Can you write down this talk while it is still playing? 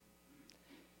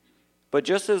But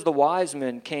just as the wise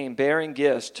men came bearing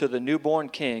gifts to the newborn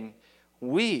king,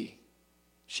 we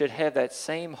should have that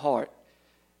same heart.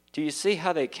 Do you see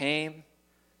how they came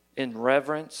in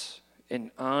reverence,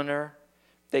 in honor?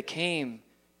 They came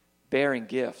bearing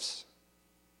gifts.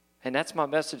 And that's my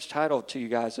message title to you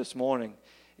guys this morning,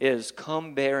 is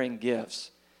Come Bearing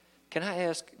Gifts. Can I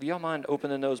ask, do y'all mind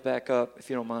opening those back up, if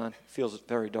you don't mind? It feels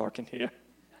very dark in here.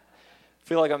 I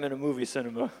feel like I'm in a movie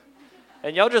cinema.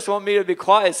 And y'all just want me to be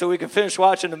quiet so we can finish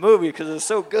watching the movie because it's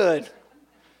so good.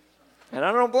 And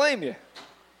I don't blame you.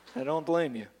 I don't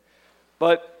blame you.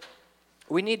 But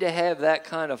we need to have that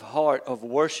kind of heart of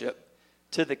worship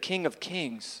to the King of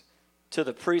Kings, to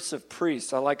the Priest of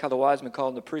Priests. I like how the wise men call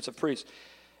him the Priest of Priests.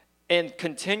 And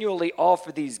continually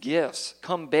offer these gifts,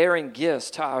 come bearing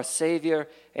gifts to our Savior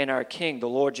and our King, the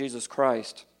Lord Jesus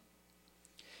Christ.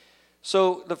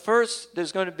 So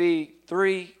there's going to be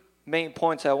three main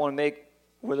points I want to make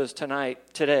with us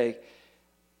today,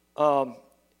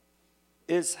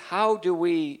 is how do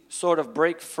we sort of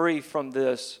break free from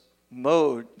this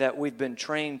mode that we've been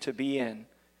trained to be in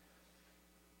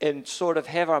and sort of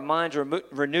have our minds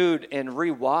renewed and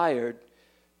rewired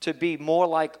to be more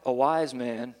like a wise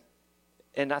man.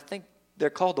 And I think they're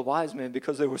called the wise men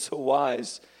because they were so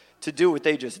wise to do what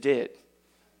they just did.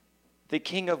 The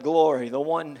King of Glory, the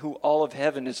one who all of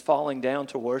heaven is falling down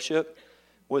to worship,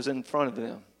 was in front of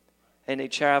them. And they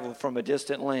traveled from a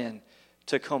distant land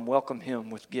to come welcome him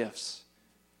with gifts.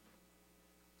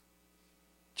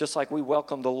 Just like we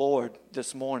welcome the Lord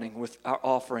this morning with our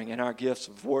offering and our gifts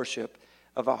of worship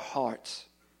of our hearts.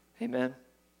 Amen.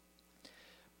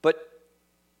 But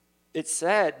it's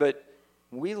sad, but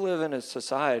we live in a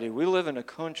society, we live in a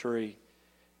country,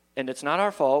 and it's not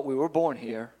our fault, we were born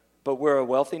here, but we're a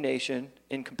wealthy nation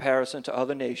in comparison to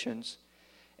other nations,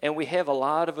 and we have a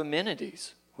lot of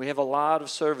amenities. We have a lot of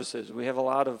services. We have a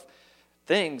lot of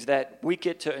things that we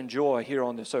get to enjoy here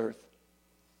on this earth.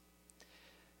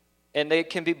 And they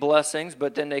can be blessings,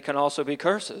 but then they can also be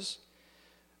curses.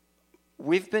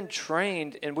 We've been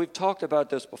trained, and we've talked about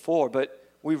this before, but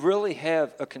we really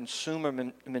have a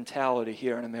consumer mentality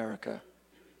here in America.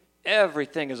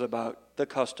 Everything is about the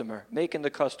customer, making the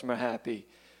customer happy,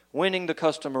 winning the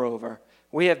customer over.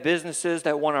 We have businesses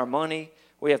that want our money.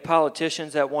 We have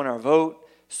politicians that want our vote.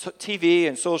 TV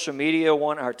and social media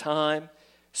want our time.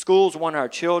 Schools want our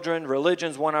children.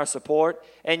 Religions want our support.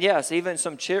 And yes, even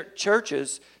some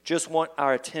churches just want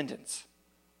our attendance.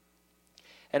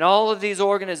 And all of these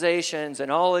organizations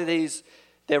and all of these,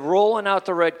 they're rolling out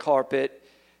the red carpet,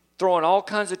 throwing all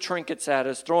kinds of trinkets at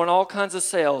us, throwing all kinds of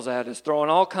sales at us, throwing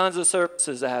all kinds of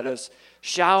services at us,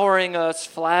 showering us,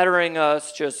 flattering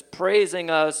us, just praising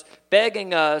us,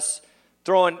 begging us,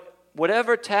 throwing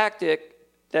whatever tactic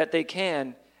that they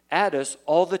can at us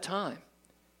all the time.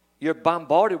 You're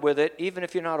bombarded with it even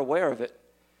if you're not aware of it.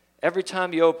 Every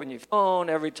time you open your phone,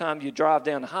 every time you drive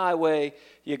down the highway,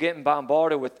 you're getting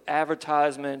bombarded with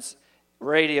advertisements,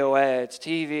 radio ads,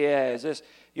 TV ads.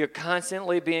 You're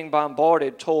constantly being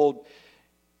bombarded, told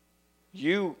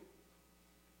you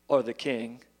are the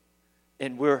king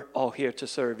and we're all here to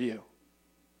serve you.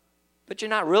 But you're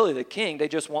not really the king. They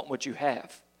just want what you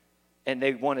have. And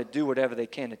they want to do whatever they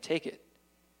can to take it.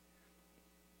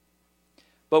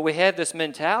 But we have this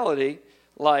mentality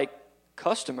like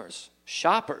customers,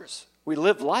 shoppers. We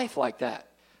live life like that.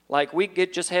 Like we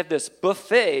just have this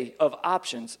buffet of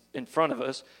options in front of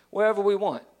us wherever we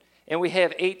want. And we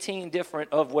have 18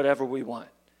 different of whatever we want.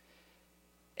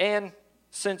 And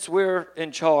since we're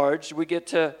in charge, we get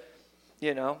to,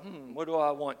 what do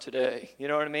I want today? You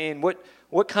know what I mean?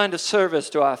 What kind of service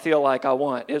do I feel like I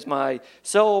want? Is my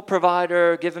cell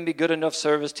provider giving me good enough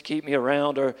service to keep me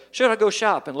around? Or should I go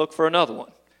shop and look for another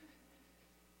one?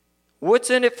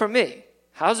 What's in it for me?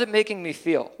 How's it making me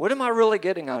feel? What am I really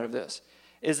getting out of this?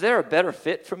 Is there a better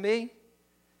fit for me?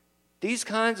 These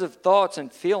kinds of thoughts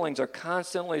and feelings are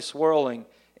constantly swirling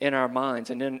in our minds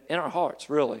and in our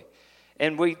hearts, really.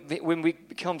 And when we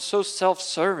become so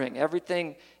self-serving,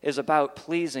 everything is about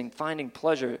pleasing, finding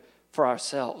pleasure for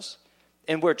ourselves.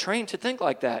 And we're trained to think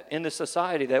like that in the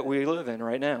society that we live in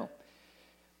right now.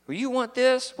 Well, you want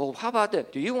this? Well, how about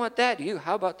that? Do you want that?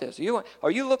 How about this?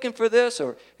 Are you looking for this?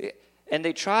 And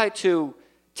they try to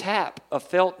tap a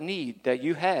felt need that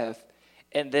you have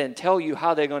and then tell you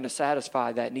how they're going to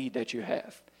satisfy that need that you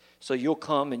have. So you'll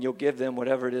come and you'll give them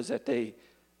whatever it is that they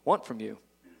want from you.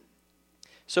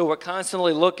 So we're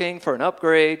constantly looking for an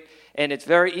upgrade, and it's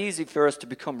very easy for us to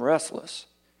become restless.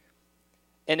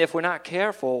 And if we're not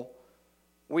careful,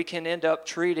 we can end up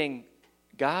treating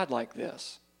God like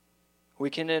this. We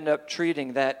can end up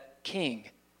treating that king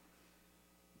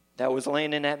that was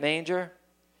laying in that manger.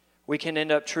 We can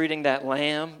end up treating that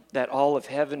lamb that all of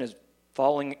heaven is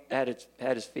falling at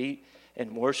his feet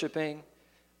and worshiping.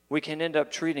 We can end up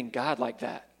treating God like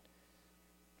that.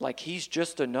 Like he's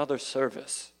just another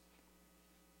service.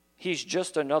 He's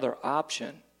just another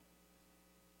option.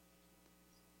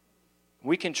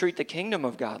 We can treat the kingdom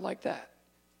of God like that.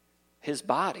 His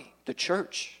body, the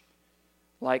church,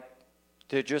 like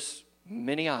they're just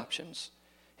many options.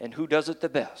 And who does it the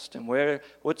best? And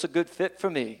what's a good fit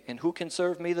for me? And who can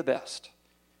serve me the best?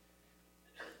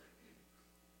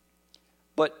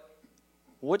 But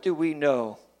what do we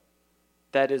know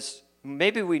that is,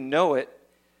 maybe we know it,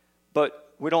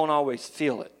 but we don't always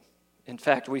feel it. In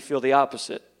fact, we feel the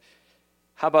opposite.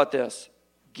 How about this?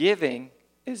 Giving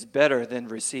is better than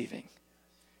receiving.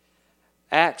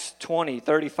 Acts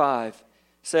 20:35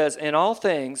 says, "In all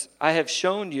things I have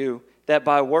shown you that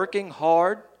by working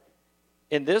hard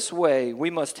in this way we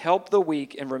must help the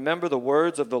weak and remember the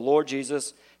words of the Lord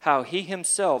Jesus, how he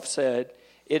himself said,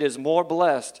 'It is more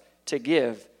blessed to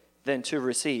give than to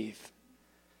receive.'"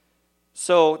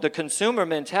 So the consumer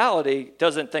mentality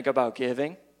doesn't think about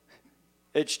giving.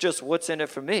 It's just, what's in it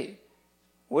for me?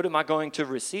 What am I going to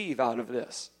receive out of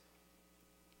this?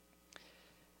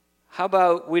 How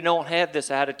about we don't have this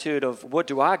attitude of what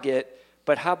do I get,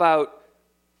 but how about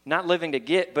not living to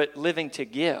get, but living to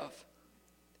give?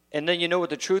 And then you know what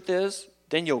the truth is?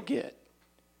 Then you'll get.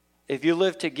 If you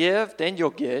live to give, then you'll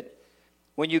get.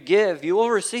 When you give, you will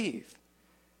receive.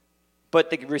 But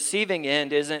the receiving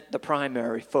end isn't the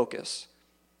primary focus.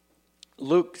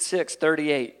 Luke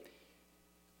 6:38.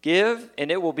 "Give,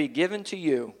 and it will be given to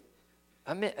you."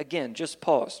 I mean, again, just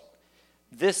pause.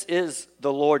 This is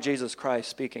the Lord Jesus Christ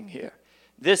speaking here.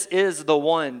 This is the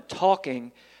one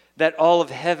talking that all of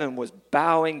heaven was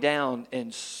bowing down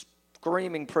and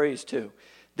screaming praise to.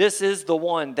 This is the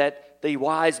one that the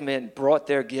wise men brought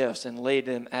their gifts and laid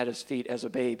them at his feet as a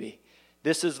baby.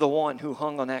 This is the one who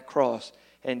hung on that cross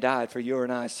and died for your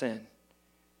and I's sin.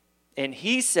 And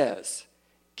he says,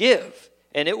 "Give,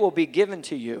 and it will be given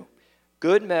to you.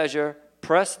 Good measure,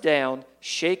 pressed down,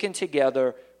 shaken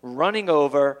together, running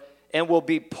over, and will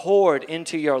be poured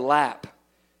into your lap.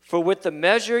 For with the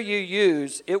measure you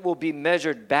use, it will be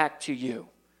measured back to you."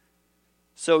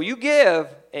 So you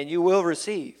give, and you will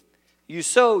receive. You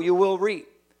sow, you will reap.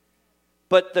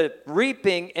 But the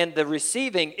reaping and the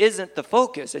receiving isn't the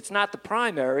focus. It's not the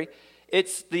primary.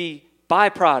 It's the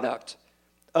byproduct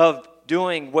of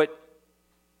doing what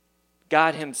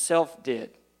God himself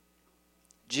did.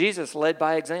 Jesus led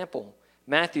by example.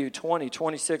 Matthew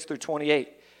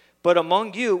 20:26-28. "But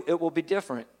among you it will be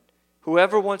different.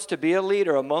 Whoever wants to be a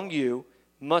leader among you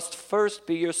must first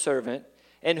be your servant,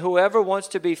 and whoever wants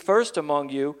to be first among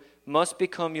you must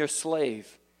become your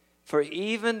slave. For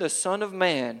even the Son of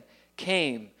Man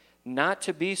came not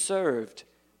to be served,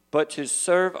 but to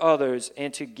serve others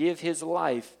and to give his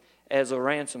life as a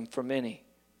ransom for many."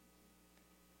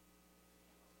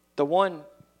 The one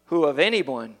who of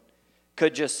anyone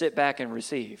could just sit back and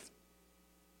receive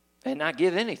and not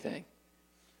give anything.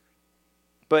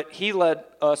 But he led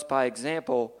us by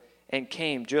example and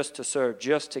came just to serve,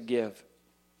 just to give.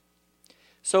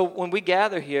 So when we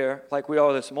gather here, like we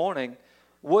are this morning,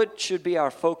 what should be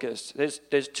our focus?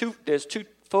 There's two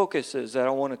focuses that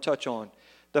I want to touch on.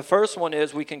 The first one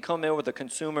is we can come in with a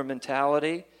consumer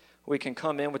mentality. We can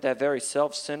come in with that very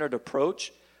self-centered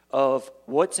approach of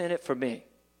what's in it for me.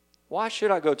 Why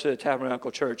should I go to the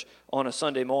Tabernacle Church on a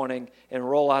Sunday morning and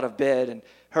roll out of bed and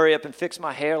hurry up and fix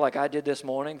my hair like I did this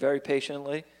morning very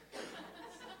patiently?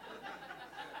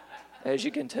 As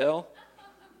you can tell.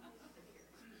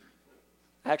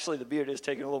 Actually, the beard is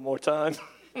taking a little more time.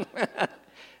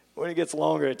 When it gets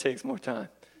longer, it takes more time.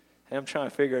 And I'm trying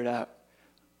to figure it out.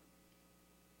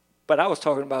 But I was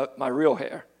talking about my real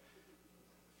hair.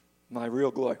 My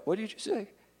real glory. What did you say?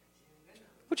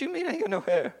 What do you mean I ain't got no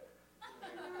hair?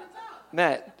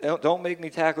 Matt, don't make me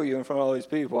tackle you in front of all these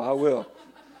people. I will.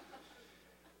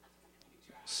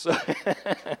 So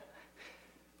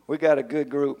we got a good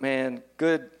group, man.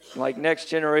 Good, like, next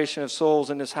generation of souls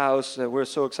in this house that we're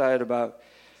so excited about.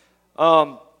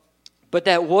 But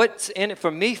that what's in it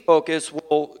for me focus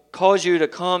will cause you to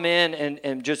come in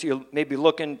and just you're maybe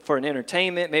looking for an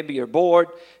entertainment. Maybe you're bored.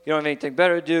 You don't have anything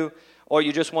better to do. Or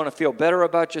you just want to feel better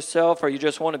about yourself. Or you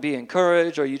just want to be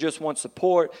encouraged. Or you just want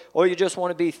support. Or you just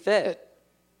want to be fed.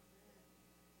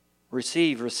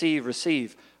 Receive, receive,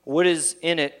 receive. What is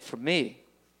in it for me?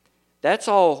 That's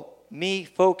all me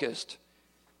focused.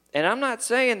 And I'm not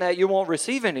saying that you won't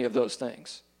receive any of those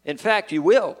things. In fact, you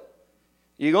will.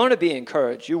 You're going to be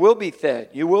encouraged. You will be fed.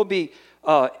 You will be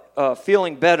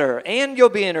feeling better. And you'll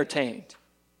be entertained.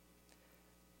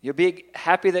 You'll be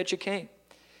happy that you came.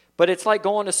 But it's like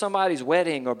going to somebody's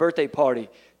wedding or birthday party.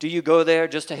 Do you go there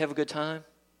just to have a good time?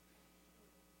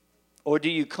 Or do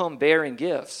you come bearing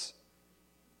gifts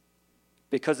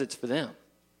because it's for them?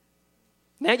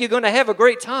 Now you're going to have a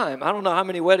great time. I don't know how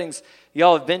many weddings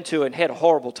y'all have been to and had a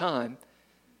horrible time.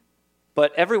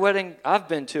 But every wedding I've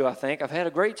been to, I think, I've had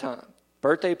a great time.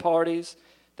 Birthday parties,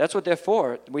 that's what they're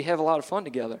for. We have a lot of fun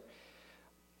together.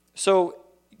 So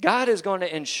God is going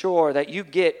to ensure that you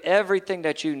get everything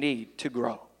that you need to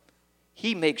grow.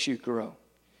 He makes you grow.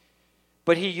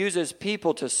 But he uses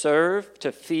people to serve,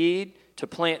 to feed, to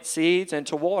plant seeds, and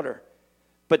to water.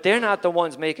 But they're not the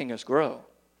ones making us grow.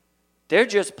 They're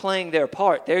just playing their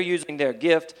part. They're using their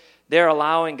gift. They're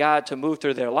allowing God to move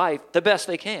through their life the best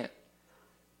they can.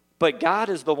 But God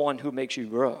is the one who makes you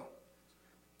grow.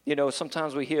 You know,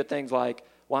 sometimes we hear things like,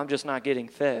 well, I'm just not getting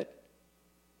fed.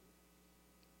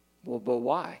 Well, but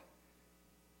why?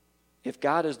 If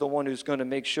God is the one who's going to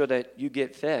make sure that you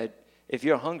get fed, if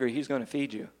you're hungry, he's going to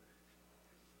feed you.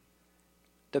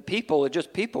 The people are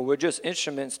just people. We're just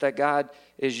instruments that God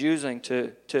is using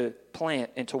to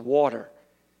plant and to water.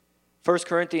 1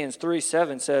 Corinthians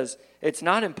 3:7 says, it's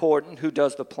not important who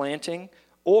does the planting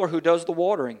or who does the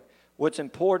watering. What's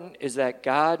important is that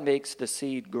God makes the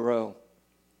seed grow.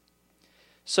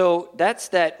 So that's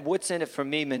that what's in it for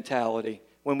me mentality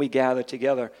when we gather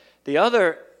together. The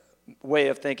other way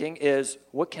of thinking is,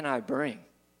 what can I bring?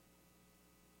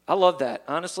 I love that.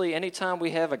 Honestly, anytime we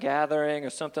have a gathering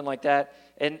or something like that,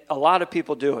 and a lot of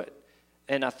people do it,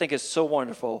 and I think it's so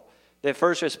wonderful. Their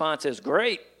first response is,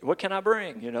 great, what can I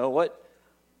bring? You know, what?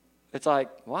 It's like,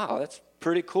 wow, that's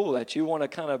pretty cool that you want to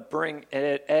kind of bring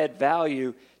and add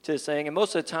value to this thing. And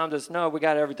most of the time, it's, no, we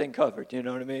got everything covered, you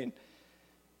know what I mean?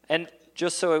 And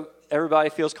just so everybody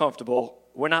feels comfortable,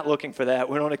 we're not looking for that.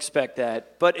 We don't expect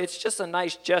that. But it's just a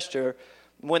nice gesture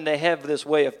when they have this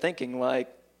way of thinking, like,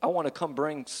 I want to come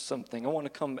bring something. I want to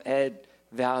come add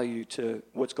value to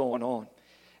what's going on.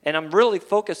 And I'm really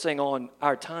focusing on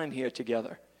our time here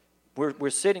together. We're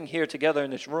sitting here together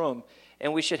in this room,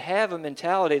 and we should have a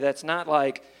mentality that's not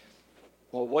like,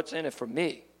 well, what's in it for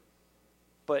me?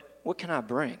 But what can I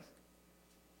bring?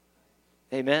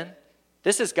 Amen?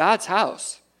 This is God's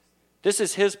house. This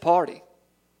is his party.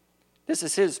 This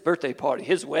is his birthday party,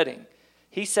 his wedding.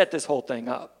 He set this whole thing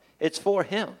up. It's for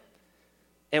him.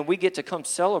 And we get to come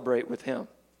celebrate with him.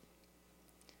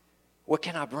 What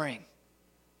can I bring?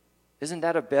 Isn't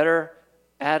that a better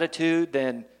attitude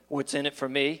than what's in it for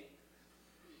me?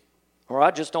 Or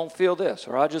I just don't feel this,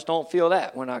 or I just don't feel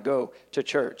that when I go to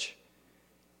church.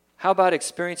 How about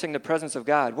experiencing the presence of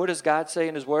God? What does God say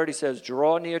in his word? He says,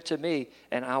 draw near to me,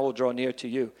 and I will draw near to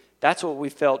you. That's what we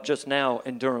felt just now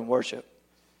in during worship.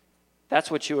 That's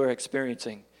what you were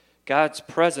experiencing. God's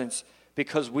presence,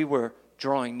 because we were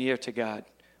drawing near to God.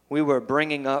 We were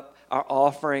bringing up our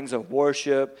offerings of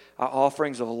worship, our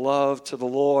offerings of love to the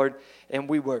Lord, and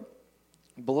we were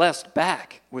blessed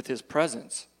back with his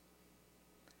presence.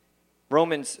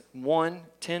 Romans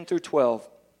 1:10 through 12.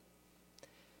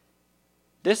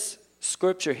 This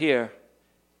scripture here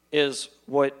is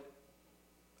what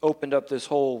opened up this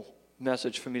whole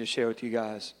message for me to share with you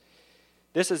guys.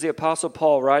 This is the Apostle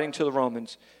Paul writing to the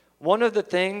Romans. One of the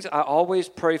things I always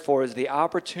pray for is the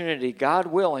opportunity, God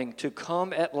willing, to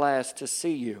come at last to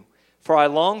see you. For I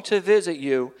long to visit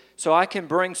you so I can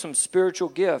bring some spiritual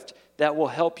gift that will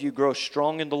help you grow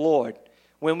strong in the Lord.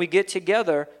 When we get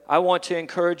together, I want to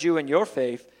encourage you in your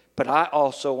faith, but I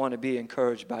also want to be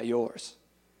encouraged by yours.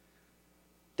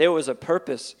 There was a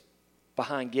purpose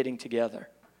behind getting together.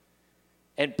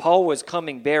 And Paul was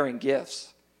coming bearing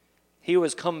gifts. He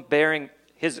was come bearing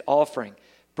his offering,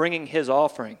 bringing his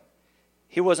offering.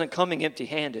 He wasn't coming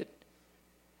empty-handed.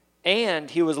 And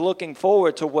he was looking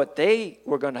forward to what they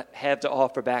were going to have to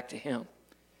offer back to him.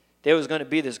 There was going to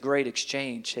be this great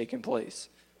exchange taking place.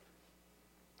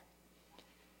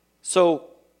 So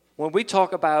when we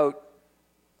talk about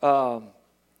come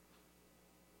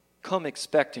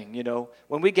expecting,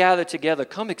 when we gather together,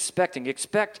 come expecting.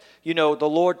 Expect, the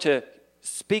Lord to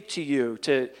speak to you,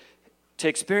 to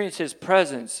experience his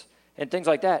presence and things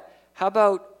like that. How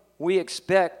about we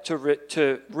expect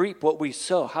to reap what we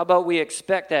sow? How about we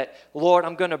expect that, Lord,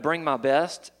 I'm going to bring my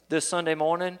best this Sunday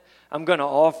morning. I'm going to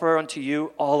offer unto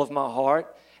you all of my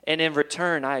heart. And in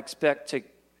return, I expect to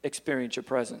experience your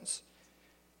presence.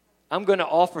 I'm going to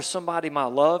offer somebody my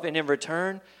love. And in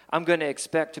return, I'm going to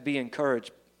expect to be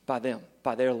encouraged by them,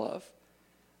 by their love.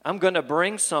 I'm going to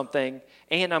bring something,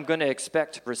 and I'm going to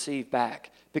expect to receive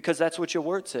back, because that's what your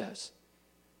word says.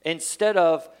 Instead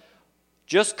of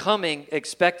just coming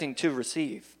expecting to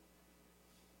receive.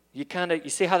 You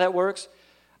see how that works?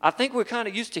 I think we're kind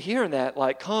of used to hearing that,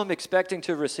 like, come expecting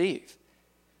to receive.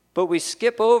 But we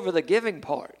skip over the giving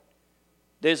part.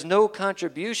 There's no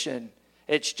contribution.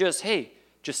 It's just, hey,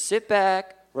 just sit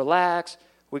back, relax.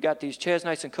 We got these chairs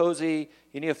nice and cozy.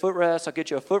 You need a footrest, I'll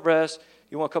get you a footrest.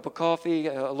 You want a cup of coffee,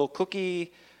 a little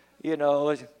cookie, you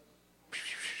know.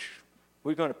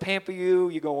 We're going to pamper you.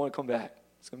 You're going to want to come back.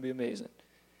 It's going to be amazing.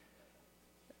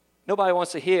 Nobody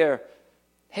wants to hear,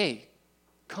 hey,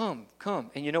 come.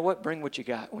 And you know what? Bring what you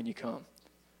got when you come.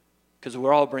 Because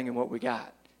we're all bringing what we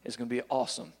got. It's going to be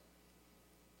awesome.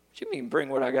 What you mean bring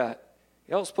what I got?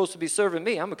 Y'all supposed to be serving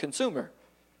me. I'm a consumer.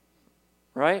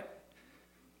 Right?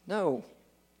 No.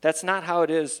 That's not how it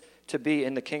is to be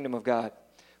in the kingdom of God.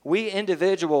 We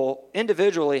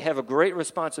individually have a great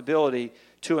responsibility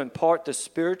to impart the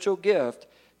spiritual gift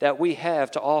that we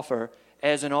have to offer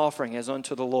as an offering, as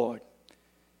unto the Lord.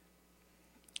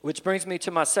 Which brings me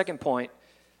to my second point.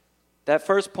 That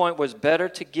first point was better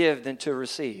to give than to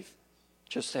receive,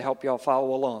 just to help y'all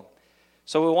follow along.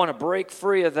 So we want to break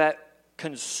free of that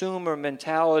consumer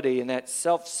mentality and that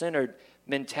self-centered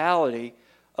mentality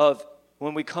of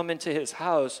when we come into his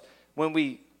house, when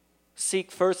we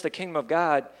seek first the kingdom of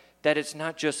God, that it's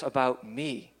not just about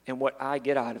me and what I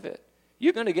get out of it.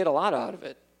 You're going to get a lot out of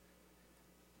it.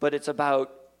 But it's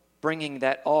about bringing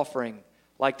that offering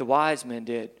like the wise men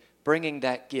did, bringing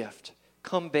that gift.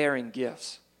 Come bearing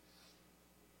gifts.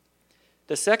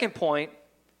 The second point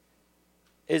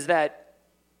is that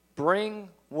bring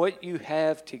what you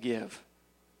have to give.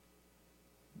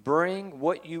 Bring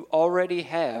what you already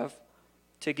have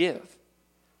to give.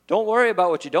 Don't worry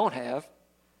about what you don't have.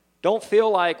 Don't feel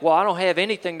like, well, I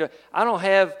don't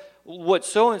have what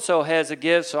so-and-so has to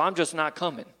give, so I'm just not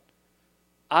coming.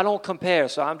 I don't compare,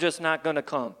 so I'm just not going to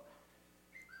come.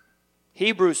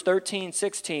 Hebrews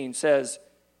 13:16 says,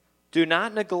 do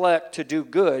not neglect to do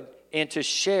good and to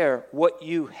share what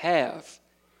you have,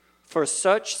 for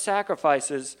such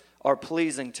sacrifices are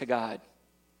pleasing to God.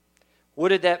 What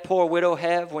did that poor widow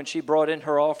have when she brought in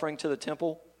her offering to the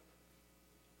temple?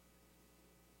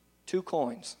 2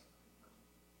 coins.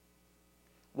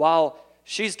 While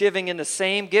she's giving in the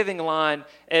same giving line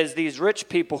as these rich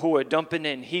people who are dumping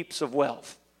in heaps of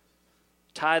wealth,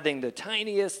 tithing the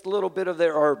tiniest little bit of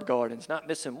their herb gardens, not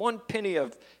missing 1 penny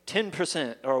of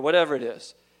 10% or whatever it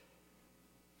is.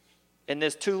 And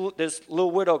this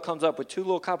little widow comes up with 2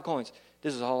 little copper coins.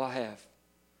 This is all I have.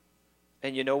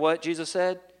 And you know what Jesus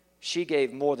said? She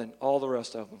gave more than all the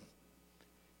rest of them.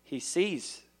 He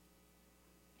sees.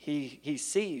 He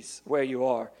sees where you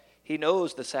are. He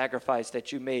knows the sacrifice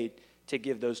that you made to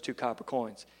give those 2 copper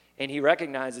coins. And he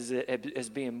recognizes it as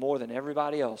being more than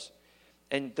everybody else.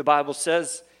 And the Bible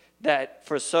says that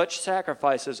for such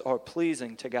sacrifices are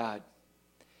pleasing to God.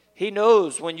 He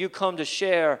knows when you come to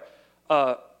share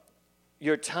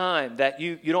your time that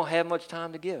you don't have much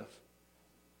time to give.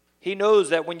 He knows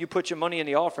that when you put your money in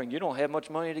the offering, you don't have much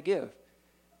money to give.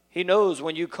 He knows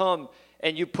when you come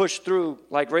and you push through,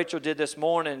 like Rachel did this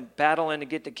morning, battling to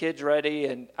get the kids ready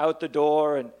and out the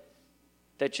door, and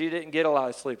that she didn't get a lot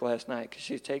of sleep last night because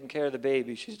she's taking care of the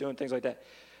baby. She's doing things like that.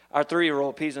 Our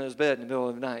 3-year-old pees in his bed in the middle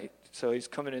of the night. So he's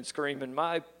coming in screaming,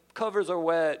 my covers are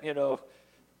wet, you know.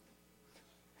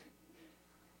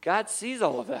 God sees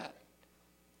all of that.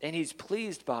 And he's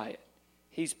pleased by it.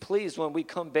 He's pleased when we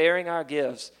come bearing our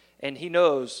gifts. And he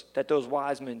knows that those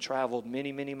wise men traveled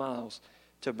many, many miles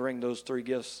to bring those 3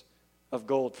 gifts of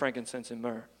gold, frankincense, and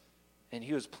myrrh. And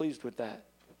he was pleased with that.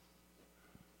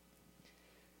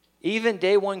 Even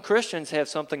day one Christians have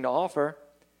something to offer.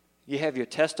 You have your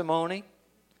testimony.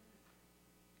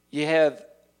 You have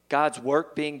God's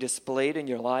work being displayed in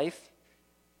your life.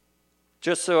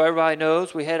 Just so everybody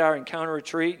knows, we had our encounter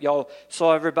retreat. Y'all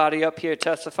saw everybody up here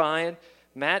testifying.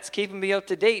 Matt's keeping me up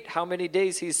to date how many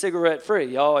days he's cigarette free.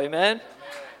 Y'all, amen?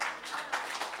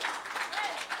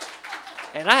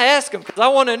 And I ask him because I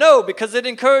want to know, because it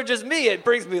encourages me. It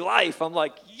brings me life. I'm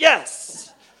like,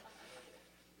 yes.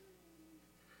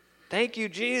 Thank you,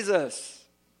 Jesus.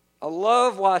 I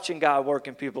love watching God work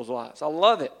in people's lives. I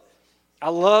love it. I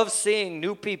love seeing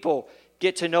new people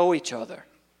get to know each other,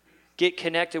 get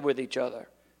connected with each other.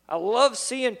 I love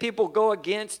seeing people go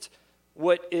against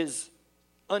what is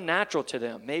unnatural to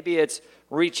them. Maybe it's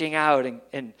reaching out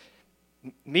and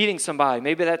meeting somebody.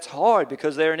 Maybe that's hard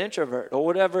because they're an introvert or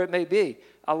whatever it may be.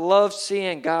 I love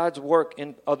seeing God's work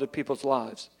in other people's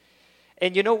lives.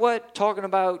 And you know what? Talking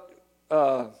about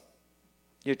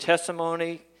your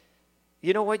testimony,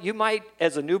 you know what? You might,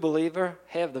 as a new believer,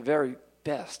 have the very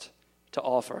best to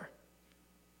offer.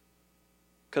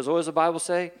 Because what does the Bible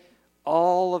say?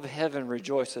 All of heaven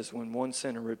rejoices when one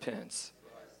sinner repents.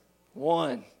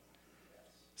 One.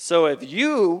 So if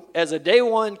you, as a day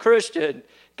one Christian,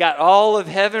 got all of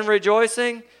heaven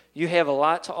rejoicing, you have a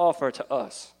lot to offer to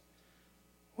us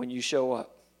when you show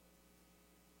up.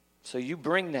 So you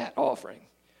bring that offering.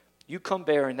 You come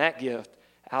bearing that gift.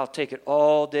 I'll take it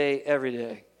all day, every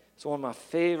day. It's one of my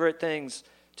favorite things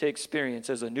to experience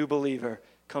as a new believer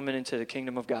coming into the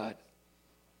kingdom of God.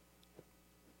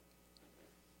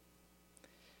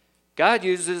 God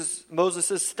uses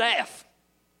Moses' staff.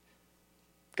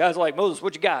 God's like, Moses,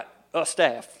 what you got? A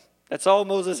staff. That's all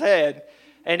Moses had.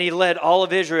 And he led all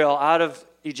of Israel out of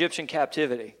Egyptian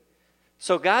captivity.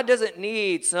 So God doesn't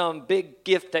need some big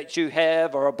gift that you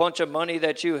have or a bunch of money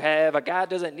that you have. God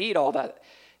doesn't need all that.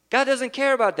 God doesn't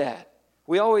care about that.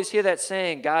 We always hear that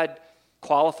saying, God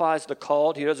qualifies the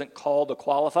called. He doesn't call the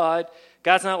qualified.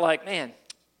 God's not like, man,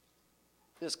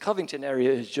 this Covington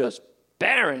area is just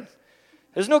barren.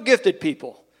 There's no gifted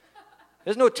people.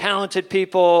 There's no talented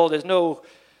people. There's no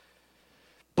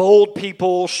bold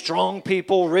people, strong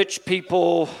people, rich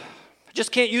people. I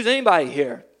just can't use anybody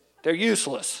here. They're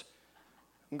useless.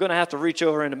 I'm going to have to reach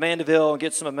over into Mandeville and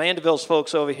get some of Mandeville's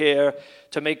folks over here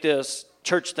to make this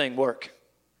church thing work.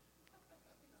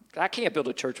 I can't build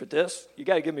a church with this. You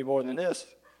got to give me more than this.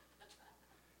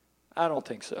 I don't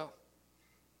think so.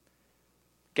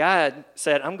 God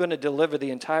said, I'm going to deliver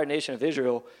the entire nation of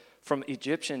Israel from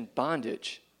Egyptian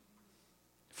bondage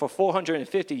for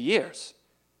 450 years.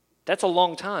 That's a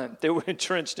long time. They were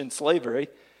entrenched in slavery.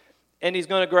 And he's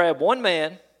going to grab one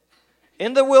man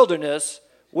in the wilderness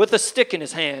with a stick in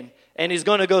his hand, and he's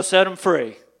going to go set them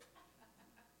free.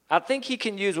 I think he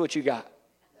can use what you got.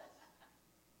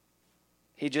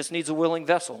 He just needs a willing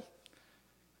vessel.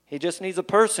 He just needs a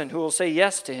person who will say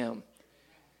yes to him.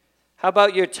 How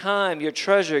about your time, your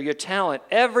treasure, your talent?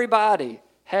 Everybody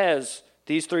has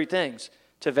these three things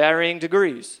to varying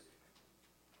degrees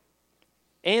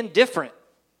and different.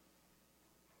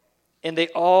 And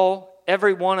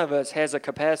every one of us has a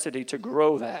capacity to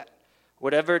grow that.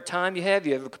 Whatever time you have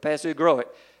a capacity to grow it.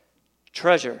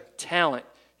 Treasure, talent,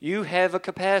 you have a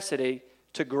capacity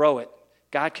to grow it.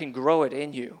 God can grow it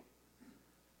in you.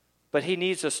 But he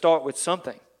needs to start with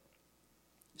something.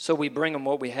 So we bring him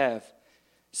what we have.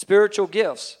 Spiritual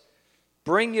gifts.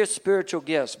 Bring your spiritual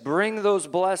gifts. Bring those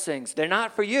blessings. They're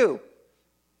not for you.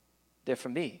 They're for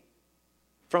me.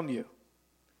 From you.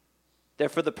 They're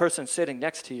for the person sitting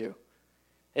next to you.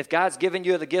 If God's given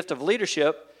you the gift of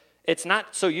leadership, it's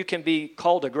not so you can be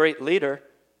called a great leader.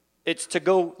 It's to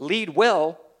go lead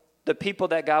well the people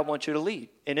that God wants you to lead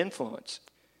and influence.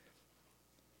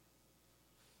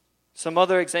 Some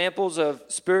other examples of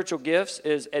spiritual gifts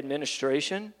is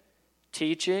administration,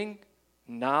 teaching,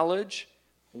 knowledge,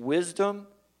 wisdom,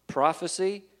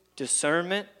 prophecy,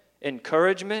 discernment,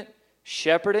 encouragement,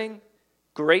 shepherding,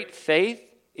 great faith,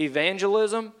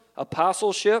 evangelism,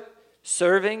 apostleship,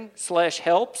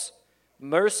 serving/helps,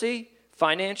 mercy,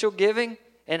 financial giving,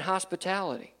 and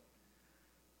hospitality.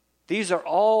 These are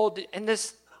all, and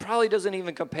this probably doesn't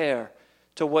even compare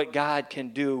to what God can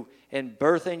do and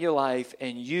birth in your life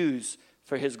and use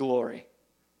for his glory.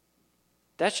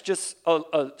 That's just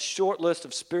a short list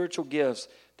of spiritual gifts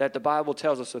that the Bible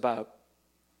tells us about.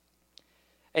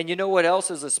 And you know what else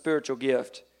is a spiritual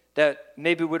gift that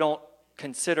maybe we don't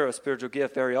consider a spiritual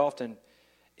gift very often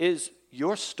is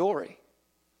your story,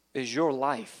 is your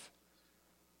life,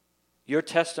 your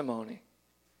testimony.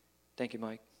 Thank you,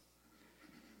 Mike.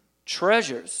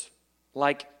 Treasures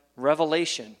like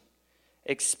revelation,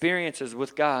 experiences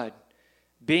with God,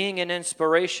 being an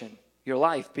inspiration, your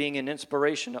life being an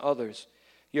inspiration to others,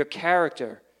 your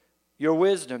character, your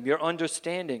wisdom, your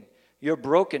understanding, your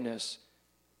brokenness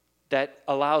that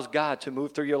allows God to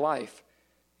move through your life,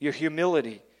 your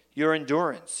humility, your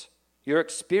endurance, your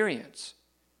experience,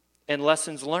 and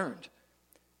lessons learned.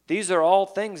 These are all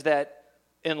things that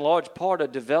in large part are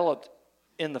developed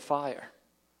in the fire.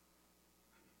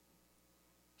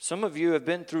 Some of you have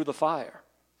been through the fire.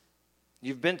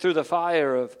 You've been through the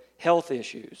fire of health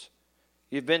issues.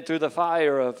 You've been through the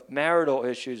fire of marital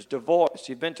issues, divorce.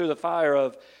 You've been through the fire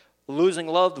of losing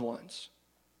loved ones.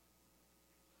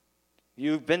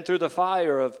 You've been through the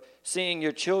fire of seeing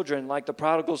your children like the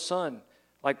prodigal son,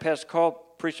 like Pastor Carl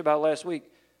preached about last week,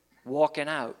 walking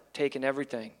out, taking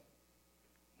everything,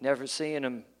 never seeing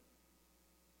them.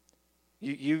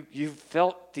 You've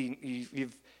felt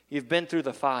you've been through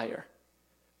the fire.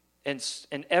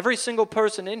 And every single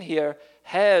person in here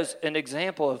has an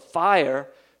example of fire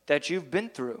that you've been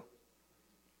through.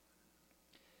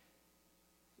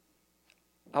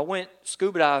 I went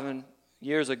scuba diving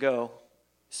years ago,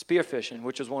 spearfishing,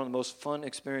 which was one of the most fun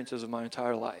experiences of my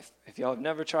entire life. If y'all have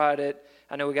never tried it,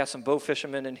 I know we got some bow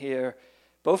fishermen in here.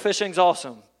 Bow fishing's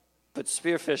awesome, but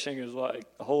spearfishing is like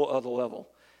a whole other level.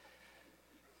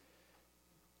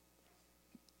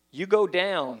 You go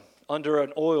down under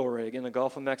an oil rig in the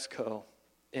Gulf of Mexico,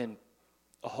 and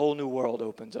a whole new world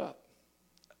opens up,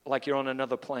 like you're on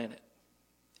another planet.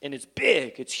 And it's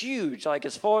big, it's huge, like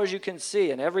as far as you can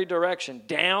see in every direction.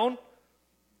 Down,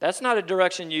 that's not a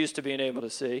direction you're used to being able to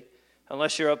see.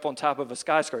 Unless you're up on top of a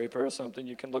skyscraper or something,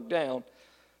 you can look down.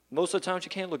 Most of the times you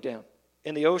can't look down.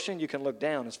 In the ocean, you can look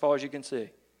down as far as you can see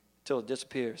until it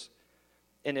disappears.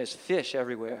 And there's fish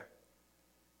everywhere.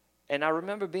 And I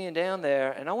remember being down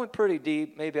there, and I went pretty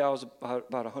deep. Maybe I was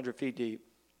about 100 feet deep.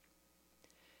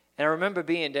 And I remember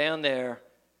being down there.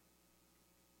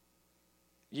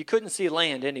 You couldn't see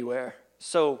land anywhere.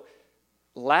 So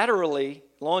laterally,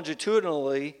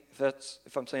 longitudinally,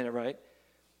 if I'm saying it right,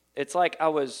 it's like I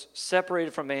was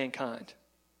separated from mankind.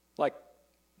 Like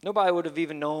nobody would have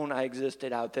even known I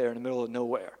existed out there in the middle of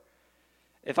nowhere.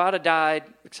 If I'd have died,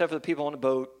 except for the people on the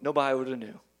boat, nobody would have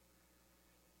knew.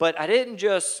 But I didn't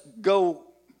just go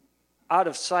out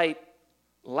of sight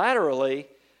laterally.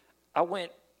 I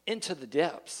went into the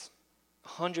depths,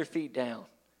 100 feet down.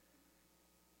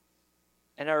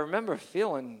 And I remember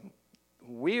feeling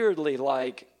weirdly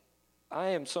like I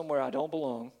am somewhere I don't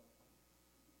belong.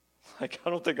 Like I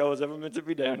don't think I was ever meant to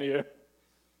be down here.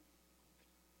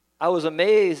 I was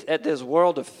amazed at this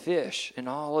world of fish and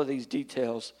all of these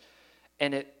details.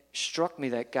 And it struck me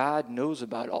that God knows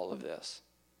about all of this.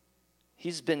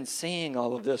 He's been seeing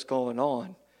all of this going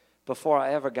on before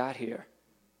I ever got here.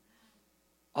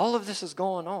 All of this is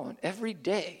going on every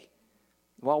day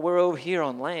while we're over here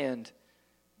on land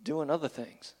doing other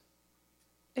things.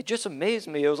 It just amazed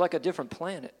me. It was like a different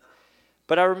planet.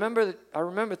 But I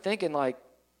remember thinking like,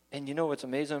 and you know what's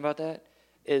amazing about that?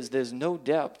 Is there's no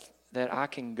depth that I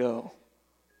can go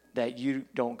that you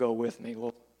don't go with me,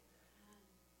 Lord.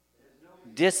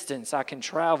 Distance I can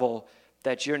travel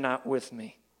that you're not with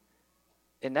me.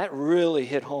 And that really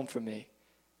hit home for me.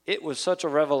 It was such a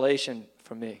revelation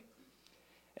for me.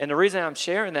 And the reason I'm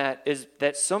sharing that is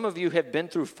that some of you have been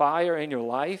through fire in your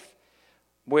life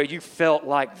where you felt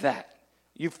like that.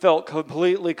 You felt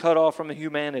completely cut off from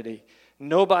humanity.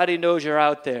 Nobody knows you're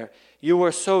out there. You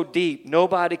were so deep.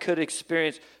 Nobody could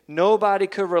experience, nobody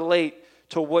could relate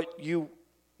to what you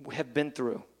have been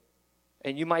through.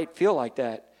 And you might feel like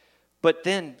that. But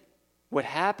then what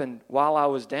happened while I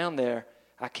was down there,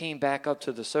 I came back up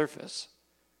to the surface.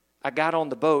 I got on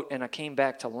the boat and I came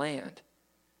back to land.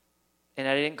 And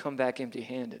I didn't come back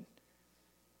empty-handed.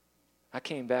 I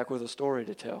came back with a story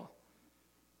to tell.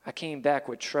 I came back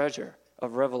with treasure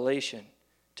of revelation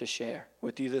to share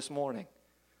with you this morning.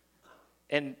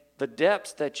 And the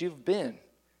depths that you've been,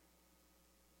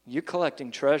 you're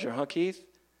collecting treasure, huh, Keith?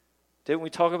 Didn't we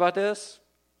talk about this?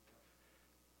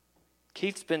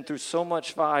 Keith's been through so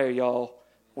much fire, y'all,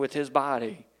 with his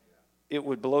body. It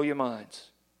would blow your minds.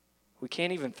 We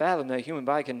can't even fathom that a human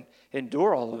body can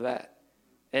endure all of that.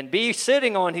 And be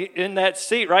sitting in that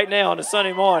seat right now on a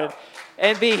Sunday morning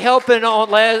and be helping on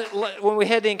when we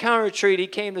had the encounter retreat, he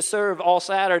came to serve all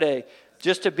Saturday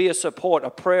just to be a support, a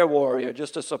prayer warrior,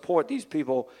 just to support these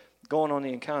people going on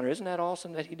the encounter. Isn't that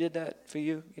awesome that he did that for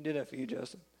you? He did that for you,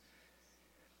 Justin.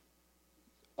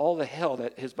 All the hell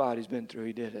that his body's been through,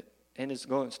 he did it. And it's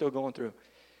still going through.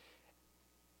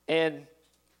 And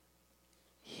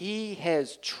he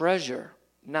has treasure.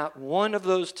 Not one of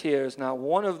those tears, not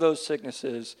one of those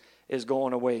sicknesses is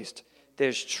going to waste.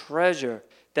 There's treasure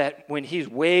that when he's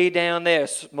way down there,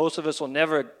 most of us will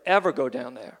never, ever go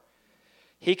down there.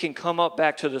 He can come up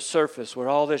back to the surface where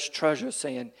all this treasure is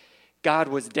saying, God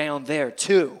was down there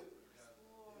too.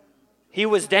 He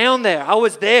was down there. I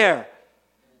was there.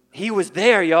 He was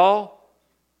there, y'all.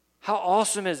 How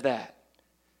awesome is that?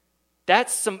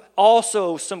 That's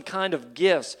also some kind of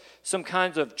gifts, some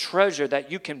kinds of treasure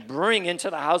that you can bring into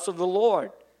the house of the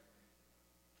Lord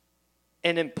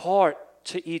and impart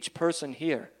to each person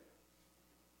here.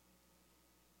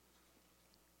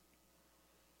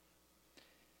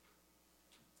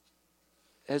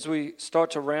 As we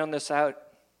start to round this out,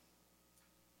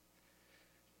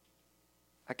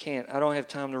 I don't have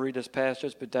time to read this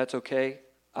passage, but that's okay.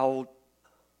 I'll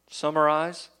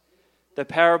summarize the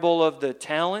parable of the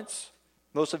talents.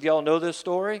 Most of y'all know this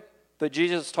story, but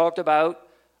Jesus talked about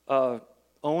an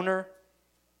owner,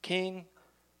 king,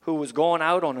 who was going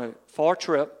out on a far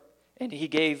trip, and he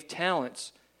gave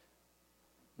talents.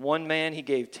 One man he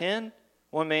gave 10,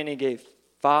 one man he gave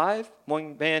 5,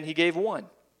 one man he gave 1.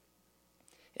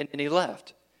 And he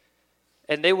left.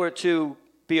 And they were to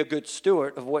be a good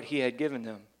steward of what he had given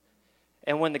them.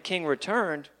 And when the king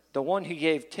returned, the one he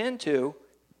gave 10 to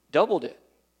doubled it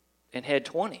and had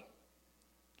 20.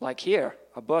 Like, here,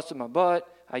 I busted my butt.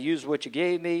 I used what you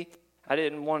gave me. I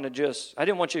didn't want you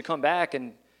to come back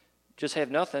and just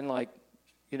have nothing. Like,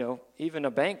 even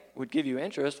a bank would give you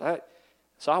interest.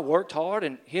 So I worked hard,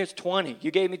 and here's 20.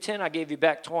 You gave me 10, I gave you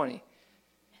back 20.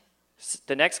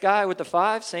 The next guy with the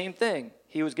 5, same thing.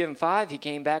 He was given 5, he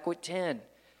came back with 10.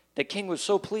 The king was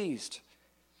so pleased.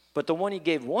 But the one he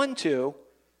gave 1 to,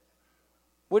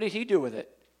 what did he do with it?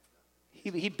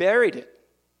 He buried it.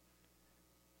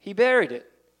 He buried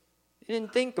it. He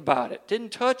didn't think about it,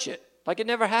 didn't touch it, like it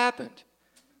never happened.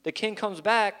 The king comes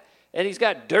back, and he's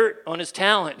got dirt on his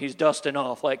talent he's dusting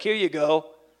off. Like, here you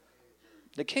go.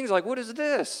 The king's like, what is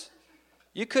this?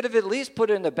 You could have at least put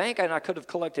it in the bank, and I could have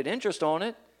collected interest on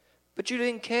it, but you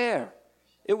didn't care.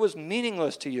 It was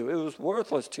meaningless to you. It was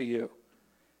worthless to you.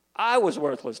 I was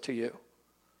worthless to you.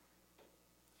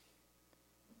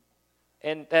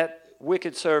 And that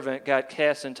wicked servant got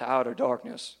cast into outer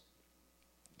darkness.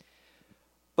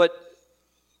 But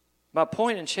my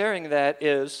point in sharing that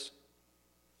is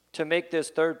to make this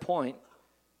third point.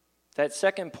 That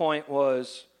second point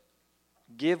was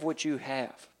give what you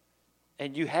have.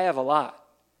 And you have a lot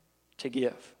to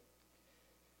give.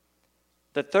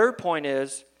 The third point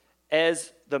is,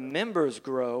 as the members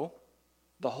grow,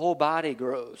 the whole body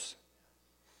grows.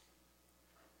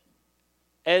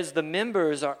 As the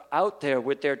members are out there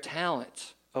with their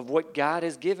talents of what God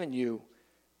has given you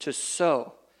to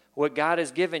sow, what God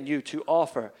has given you to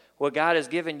offer, what God has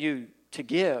given you to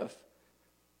give,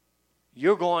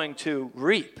 you're going to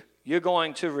reap, you're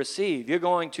going to receive, you're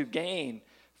going to gain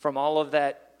from all of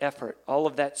that effort, all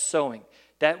of that sowing.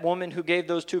 That woman who gave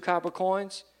those 2 copper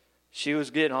coins, she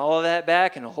was getting all of that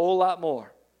back and a whole lot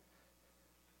more.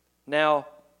 Now,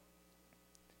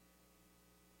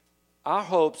 our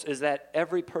hopes is that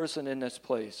every person in this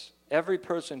place, every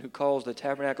person who calls the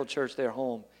Tabernacle Church their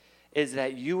home, is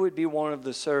that you would be one of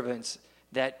the servants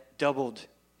that doubled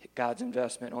God's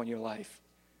investment on your life.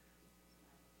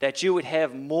 That you would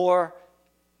have more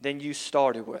than you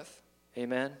started with.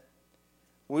 Amen?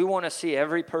 We want to see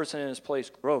every person in this place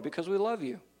grow because we love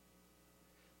you.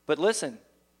 But listen,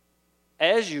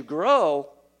 as you grow,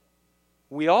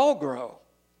 we all grow.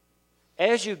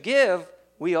 As you give,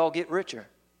 we all get richer.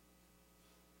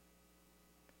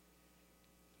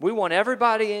 We want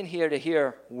everybody in here to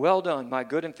hear, well done, my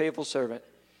good and faithful servant.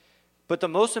 But the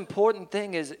most important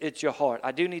thing is it's your heart.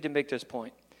 I do need to make this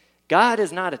point. God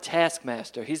is not a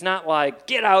taskmaster. He's not like,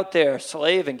 get out there,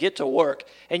 slave, and get to work.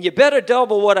 And you better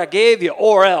double what I gave you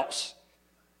or else.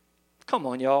 Come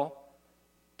on, y'all.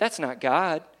 That's not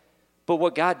God. But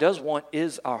what God does want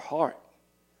is our heart.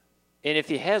 And if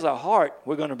he has our heart,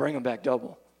 we're going to bring him back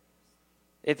double.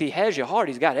 If he has your heart,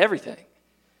 he's got everything.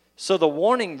 So the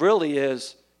warning really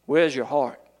is, where's your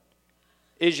heart?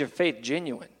 Is your faith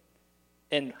genuine?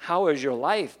 And how is your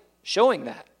life showing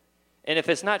that? And if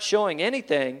it's not showing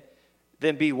anything,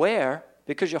 then beware,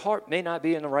 because your heart may not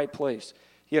be in the right place.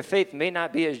 Your faith may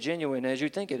not be as genuine as you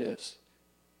think it is.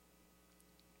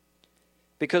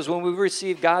 Because when we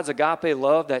receive God's agape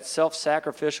love, that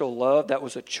self-sacrificial love, that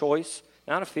was a choice,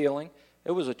 not a feeling.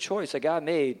 It was a choice that God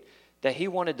made, that he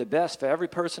wanted the best for every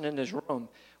person in this room.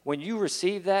 When you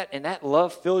receive that and that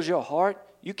love fills your heart,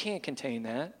 you can't contain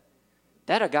that.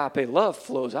 That agape love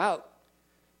flows out.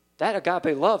 That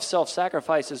agape love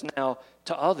self-sacrifices now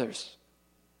to others.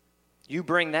 You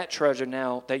bring that treasure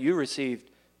now that you received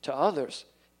to others.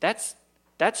 That's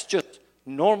just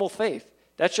normal faith.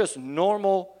 That's just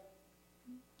normal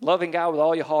loving God with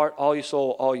all your heart, all your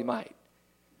soul, all your might.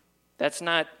 That's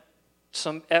not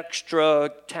some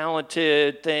extra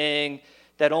talented thing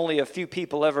that only a few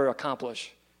people ever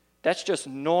accomplish. That's just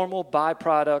normal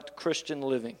byproduct Christian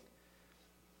living.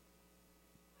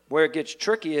 Where it gets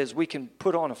tricky is we can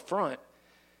put on a front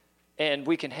and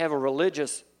we can have a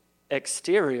religious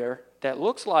exterior that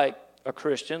looks like a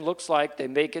Christian, looks like they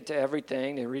make it to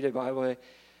everything, they read the Bible,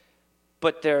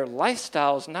 but their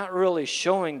lifestyle is not really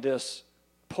showing this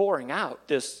pouring out,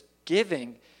 this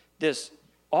giving, this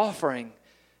offering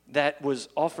that was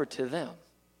offered to them.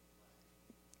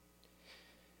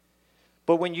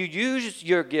 But when you use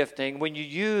your gifting, when you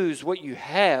use what you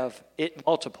have, it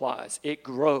multiplies, it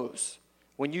grows.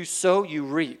 When you sow, you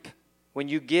reap. When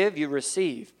you give, you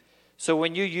receive. So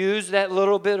when you use that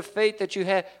little bit of faith that you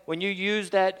have, when you use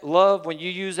that love, when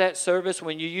you use that service,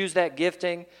 when you use that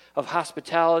gifting of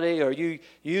hospitality, or you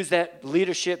use that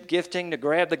leadership gifting to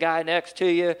grab the guy next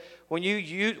to you, when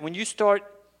you start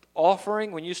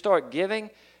offering, when you start giving,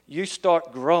 you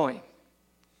start growing.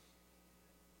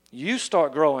 You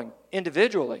start growing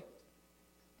individually.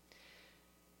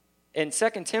 In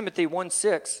 2 Timothy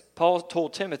 1:6, Paul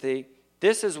told Timothy,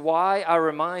 "This is why I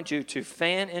remind you to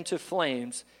fan into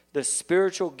flames the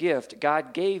spiritual gift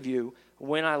God gave you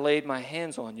when I laid my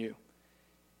hands on you."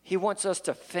 He wants us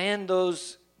to fan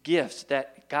those gifts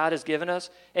that God has given us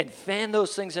and fan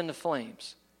those things into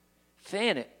flames.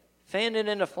 Fan it. Fan it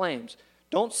into flames.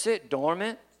 Don't sit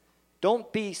dormant.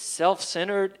 Don't be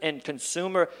self-centered and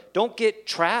consumer. Don't get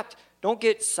trapped. Don't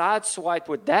get sideswiped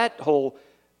with that whole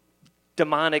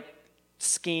demonic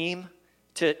scheme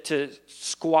to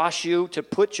squash you, to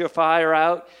put your fire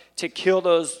out, to kill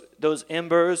those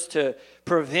embers, to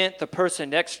prevent the person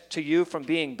next to you from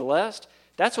being blessed.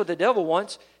 That's what the devil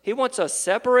wants. He wants us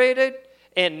separated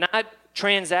and not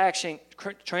transactioning,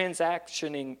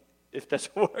 if that's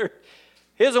a word.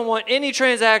 He doesn't want any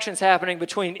transactions happening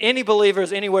between any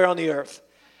believers anywhere on the earth.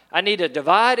 I need to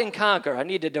divide and conquer. I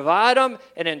need to divide them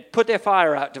and then put their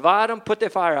fire out. Divide them, put their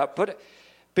fire out.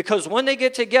 Because when they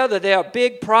get together, they're a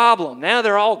big problem. Now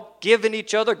they're all giving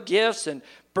each other gifts and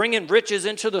bringing riches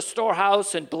into the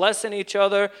storehouse and blessing each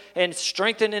other and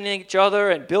strengthening each other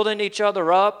and building each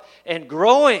other up and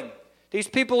growing. These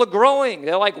people are growing.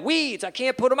 They're like weeds. I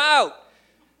can't put them out.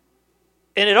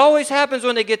 And it always happens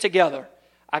when they get together.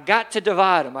 I got to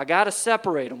divide them. I got to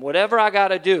separate them. Whatever I got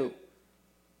to do.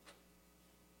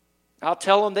 I'll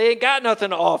tell them they ain't got nothing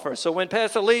to offer. So when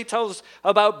Pastor Lee tells us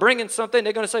about bringing something,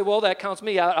 they're going to say, well, that counts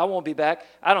me. I won't be back.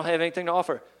 I don't have anything to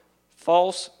offer.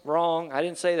 False, wrong. I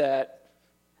didn't say that.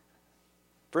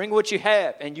 Bring what you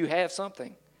have, and you have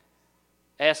something.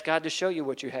 Ask God to show you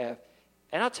what you have.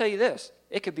 And I'll tell you this,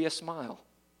 it could be a smile.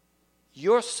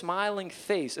 Your smiling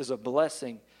face is a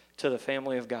blessing to the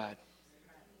family of God.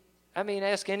 I mean,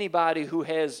 ask anybody who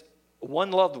has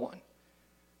one loved one.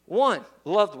 One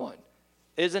loved one.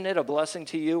 Isn't it a blessing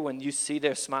to you when you see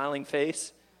their smiling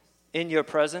face in your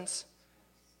presence?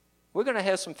 We're going to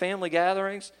have some family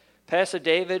gatherings. Pastor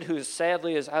David, who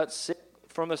sadly is out sick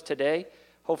from us today,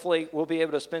 hopefully we'll be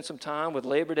able to spend some time with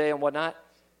Labor Day and whatnot.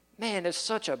 Man, it's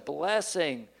such a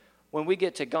blessing when we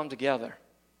get to come together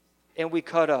and we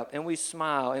cut up and we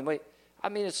smile.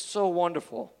 It's so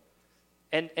wonderful.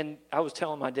 And I was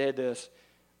telling my dad this.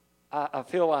 I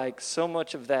feel like so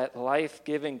much of that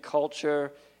life-giving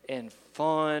culture and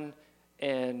fun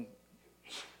and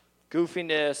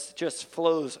goofiness just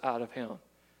flows out of him.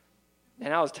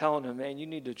 And I was telling him, man, you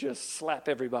need to just slap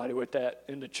everybody with that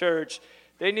in the church.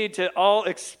 They need to all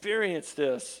experience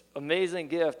this amazing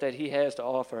gift that he has to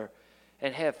offer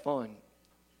and have fun.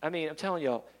 I mean, I'm telling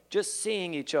y'all, just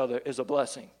seeing each other is a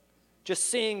blessing. Just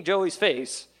seeing Joey's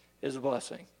face is a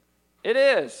blessing. It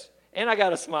is. And I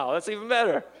got a smile. That's even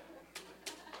better.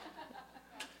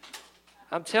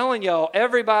 I'm telling y'all,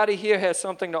 everybody here has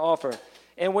something to offer.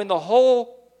 And when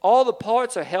all the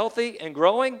parts are healthy and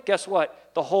growing, guess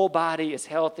what? The whole body is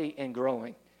healthy and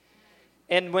growing.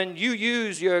 And when you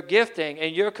use your gifting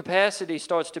and your capacity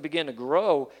starts to begin to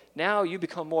grow, now you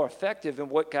become more effective in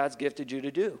what God's gifted you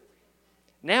to do.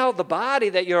 Now the body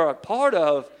that you're a part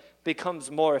of becomes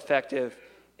more effective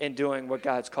in doing what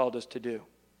God's called us to do.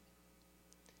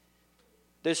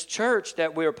 This church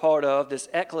that we're part of, this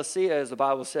ecclesia, as the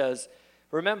Bible says,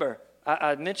 remember,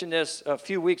 I mentioned this a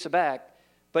few weeks back,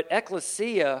 but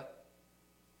ecclesia,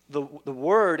 the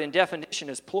word in definition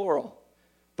is plural,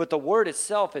 but the word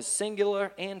itself is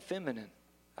singular and feminine.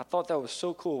 I thought that was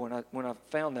so cool when I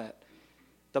found that.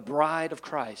 The bride of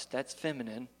Christ, that's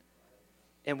feminine,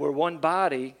 and we're one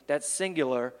body, that's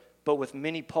singular, but with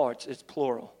many parts, it's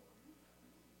plural.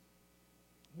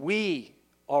 We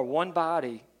are one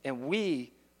body, and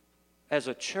we, as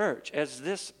a church, as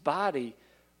this body,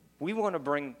 we want to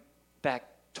bring back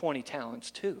 20 talents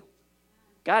too.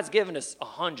 God's given us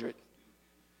 100.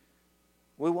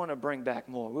 We want to bring back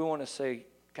more. We want to say,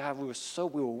 God, we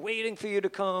were waiting for you to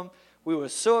come. We were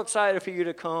so excited for you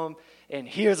to come. And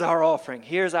here's our offering.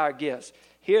 Here's our gifts.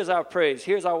 Here's our praise.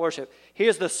 Here's our worship.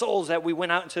 Here's the souls that we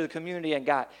went out into the community and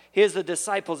got. Here's the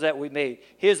disciples that we made.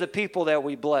 Here's the people that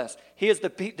we blessed. Here's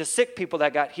the sick people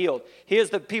that got healed.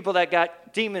 Here's the people that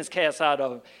got demons cast out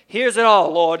of them. Here's it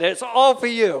all, Lord. It's all for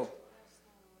you.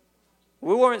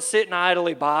 We weren't sitting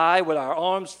idly by with our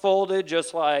arms folded,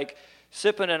 just like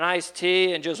sipping an iced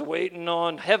tea and just waiting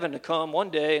on heaven to come one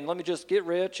day and let me just get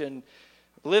rich and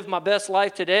live my best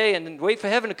life today and then wait for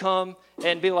heaven to come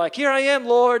and be like, here I am,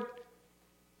 Lord.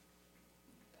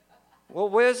 Well,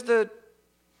 where's the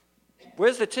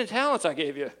 10 talents I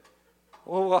gave you?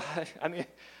 Well, I mean,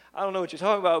 I don't know what you're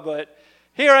talking about, but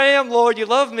here I am, Lord, you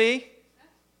love me.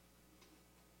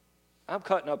 I'm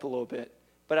cutting up a little bit,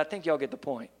 but I think y'all get the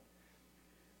point.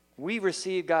 We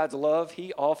received God's love.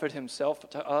 He offered himself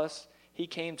to us. He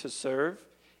came to serve,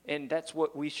 and that's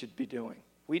what we should be doing.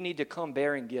 We need to come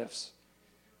bearing gifts.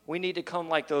 We need to come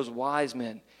like those wise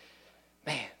men.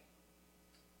 Man,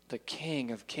 the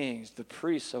King of Kings, the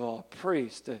priest of all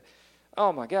priests.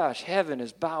 Oh my gosh, heaven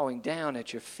is bowing down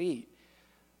at your feet.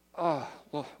 oh,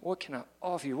 Lord, what can I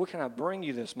offer you? What can I bring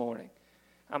you this morning?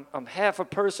 I'm half a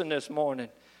person this morning.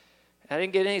 I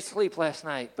didn't get any sleep last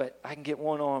night, but I can get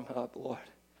one arm up, Lord.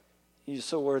 You're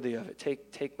so worthy of it.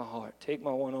 Take my heart. Take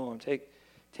my one arm.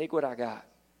 Take what I got.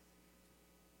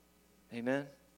 Amen.